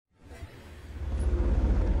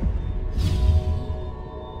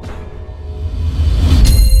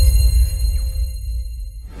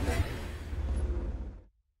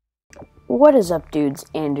What is up, dudes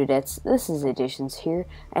and dudettes? This is Additions here,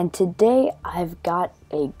 and today I've got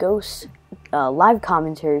a Ghost live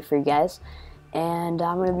commentary for you guys, and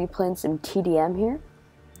I'm going to be playing some TDM here.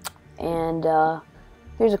 And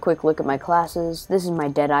here's a quick look at my classes. This is my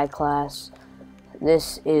Deadeye class.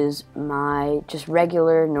 This is my just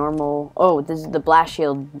regular normal. Oh, this is the Blast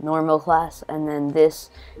Shield normal class, and then this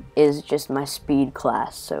is just my speed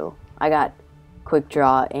class. So I got quick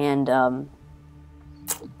draw and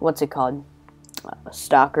what's it called?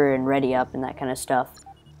 Stalker and ready up and that kind of stuff.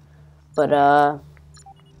 But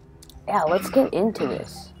yeah, let's get into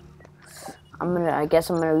this. I guess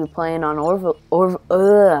I'm gonna be playing on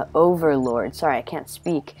Overlord. Sorry, I can't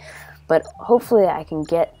speak. But hopefully I can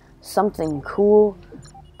get something cool,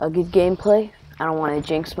 a good gameplay. I don't want to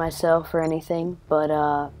jinx myself or anything, but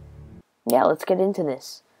yeah, let's get into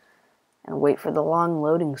this and wait for the long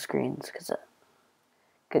loading screens,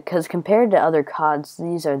 because compared to other CODs,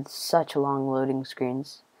 these are such long loading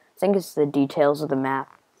screens. I think it's the details of the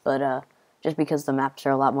map, but just because the maps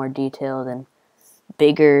are a lot more detailed and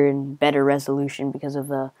bigger and better resolution because of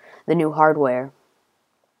the new hardware.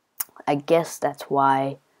 I guess that's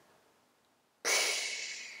why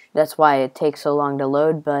it takes so long to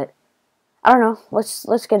load, but I don't know.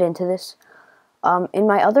 Let's get into this. In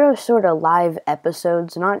my other sort of live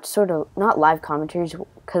episodes, not live commentaries,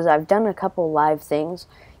 because I've done a couple live things,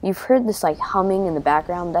 you've heard this like humming in the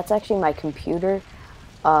background. That's actually my computer,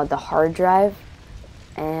 the hard drive,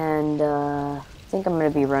 and I think I'm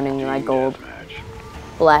going to be running my gold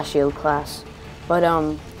Blast Shield class. But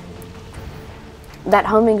that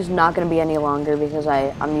humming is not going to be any longer because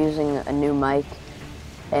I'm using a new mic,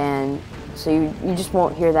 and so you just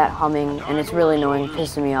won't hear that humming, and it's really annoying,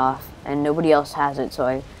 pissing me off. And nobody else has it, so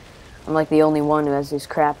I'm like the only one who has these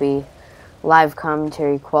crappy live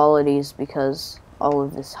commentary qualities because all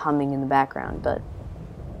of this humming in the background. But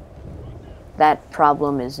that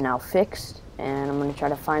problem is now fixed, and I'm going to try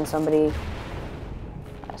to find somebody.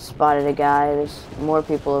 I spotted a guy. There's more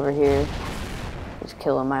people over here. He's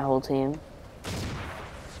killing my whole team.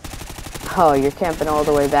 Oh, you're camping all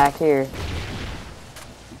the way back here.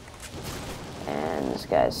 And this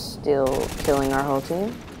guy's still killing our whole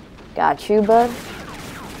team. Got you, bud.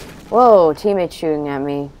 Whoa, teammates shooting at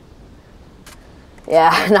me.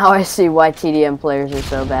 Yeah, now I see why TDM players are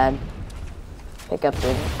so bad. Pick up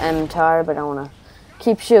the MTAR, but I want to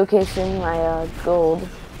keep showcasing my gold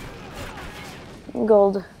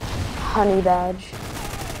honey badge.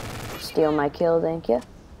 Steal my kill, thank you.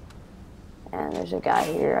 And there's a guy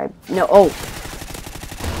here. Oh!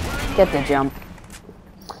 Get the jump.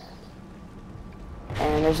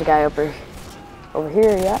 And there's a guy over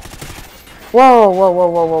here, yeah. Whoa, whoa, whoa,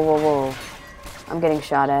 whoa, whoa, whoa, whoa. I'm getting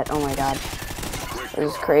shot at. Oh my god.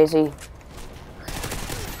 This is crazy.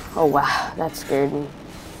 Oh wow, that scared me.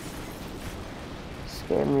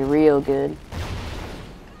 Scared me real good.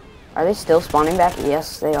 Are they still spawning back?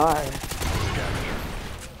 Yes, they are.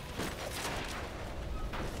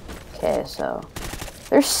 Okay, so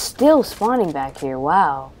they're still spawning back here.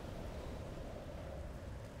 Wow.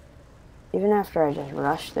 Even after I just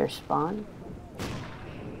rushed their spawn?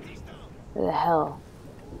 Where the hell?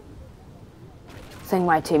 I think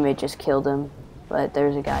my teammate just killed him, but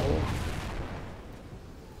there's a guy here.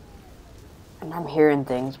 And I'm hearing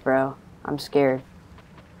things, bro. I'm scared.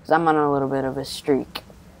 Because I'm on a little bit of a streak.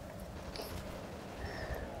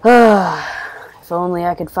 If only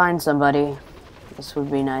I could find somebody. This would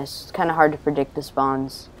be nice. It's kind of hard to predict the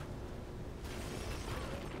spawns.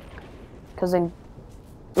 Because then...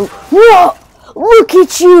 Ooh. Whoa! Look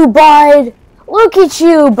at you, bud! Look at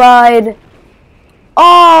you, bud!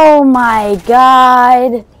 Oh my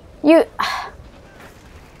god!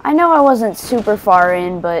 I know I wasn't super far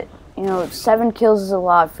in, but, you know, 7 kills is a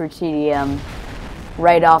lot for TDM.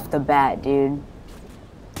 Right off the bat, dude.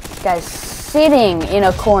 This guy's sitting in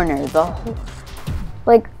a corner.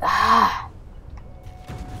 What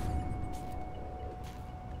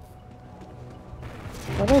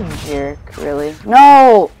a jerk, really.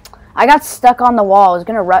 No! I got stuck on the wall. I was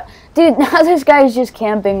gonna run. Dude, now this guy is just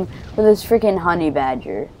camping with his freaking honey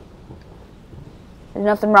badger. There's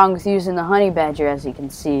nothing wrong with using the honey badger, as you can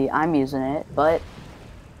see. I'm using it, but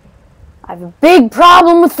I have a big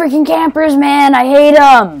problem with freaking campers, man. I hate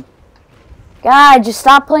them. God, just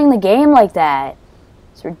stop playing the game like that.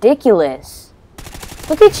 It's ridiculous.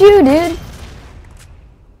 Look at you, dude.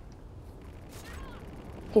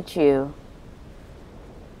 Look at you.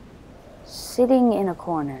 Sitting in a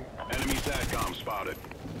corner. Enemy SATCOM spotted.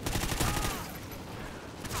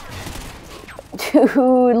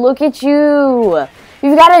 Dude, look at you.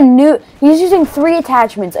 You've got a noob. He's using 3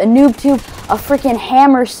 attachments. A noob tube, a freaking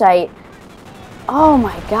hammer sight, Oh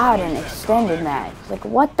my god, an extended mag. Like,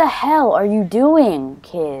 what the hell are you doing,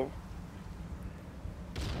 kid?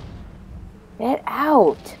 Get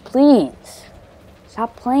out, please.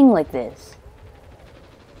 Stop playing like this.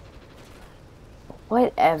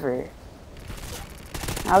 Whatever.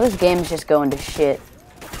 Now this game's just going to shit.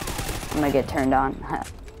 I'm gonna get turned on.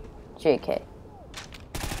 JK.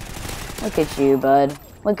 Look at you, bud.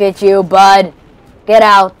 Look at you, bud. Get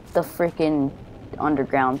out the freaking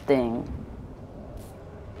underground thing.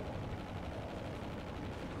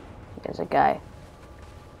 There's a guy.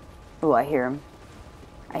 Ooh, I hear him.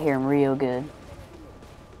 I hear him real good.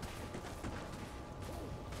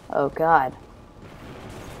 Oh, God.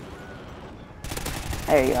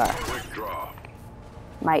 There you are.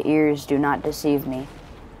 My ears do not deceive me.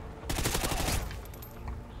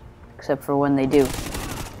 Except for when they do.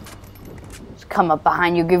 Just come up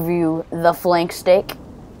behind you, give you the flank steak.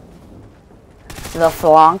 The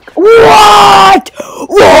flank. What?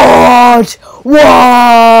 What?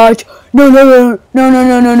 What? No, no, no, no, no,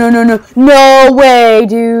 no, no, no, no, no. No way,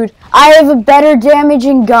 dude. I have a better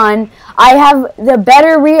damaging gun. I have the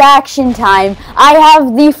better reaction time. I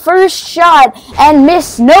have the first shot and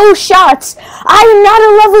miss no shots. I am not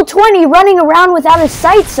a level 20 running around without his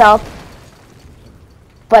sights up.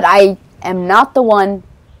 But I am not the one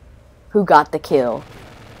who got the kill.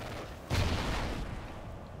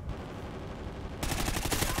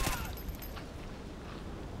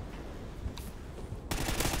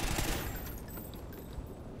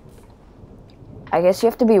 I guess you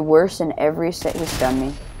have to be worse in every set. He stunned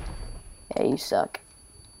me. Yeah, you suck.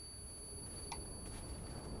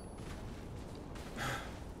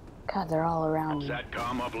 God, they're all around me.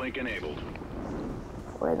 SATCOM uplink enabled.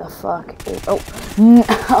 Where the fuck is... Oh.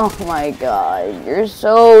 Oh my god. You're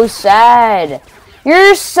so sad.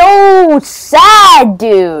 You're so sad,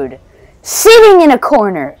 dude. Sitting in a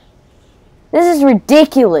corner. This is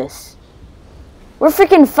ridiculous. We're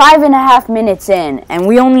freaking 5.5 minutes in, and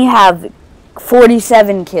we only have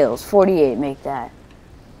 47 kills. 48, make that.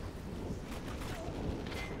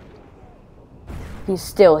 He's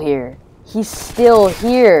still here. He's still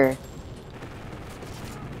here.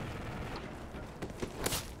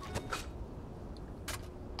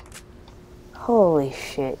 Holy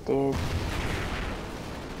shit, dude.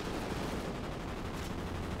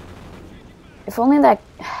 If only that...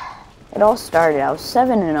 It all started. I was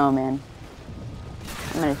 7-0, man.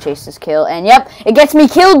 I'm gonna chase this kill, and yep, it gets me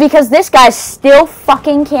killed because this guy's still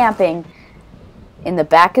fucking camping in the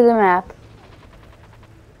back of the map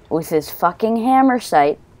with his fucking hammer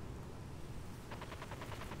sight,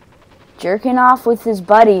 jerking off with his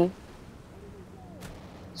buddy,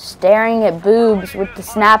 staring at boobs with the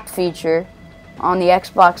snap feature on the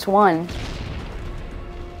Xbox One,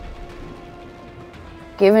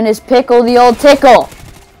 giving his pickle the old tickle.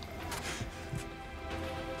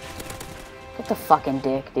 What the fucking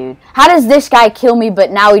dick, dude. How does this guy kill me,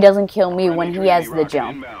 but now he doesn't kill me when he has the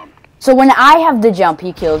jump? So when I have the jump,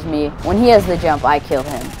 he kills me. When he has the jump, I kill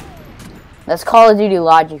him. That's Call of Duty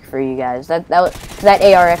logic for you guys. That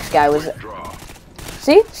ARX guy was...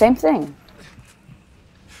 See? Same thing.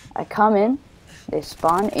 I come in. They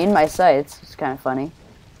spawn in my sights. It's kind of funny.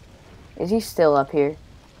 Is he still up here?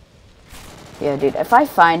 Yeah, dude. If I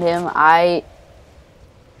find him, I'm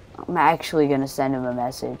actually going to send him a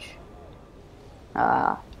message.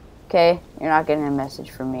 Okay, you're not getting a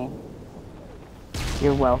message from me.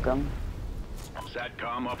 You're welcome.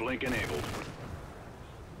 SATCOM uplink enabled.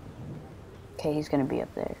 Okay, he's gonna be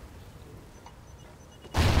up there.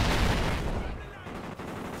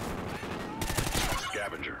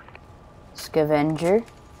 Scavenger. Scavenger.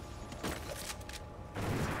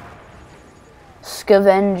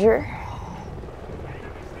 Scavenger.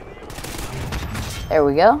 There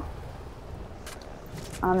we go.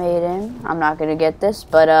 I'm 8 in. I'm not gonna get this,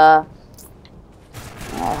 but I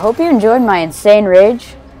hope you enjoyed my insane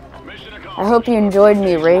rage. I hope you enjoyed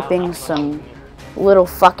me raping some little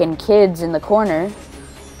fucking kids in the corner.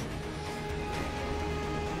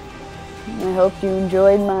 I hope you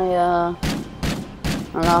enjoyed my I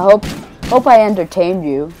don't know, hope I entertained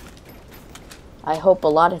you. I hope a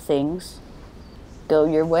lot of things go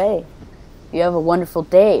your way. You have a wonderful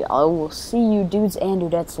day. I will see you dudes and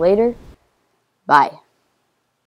dudettes later. Bye.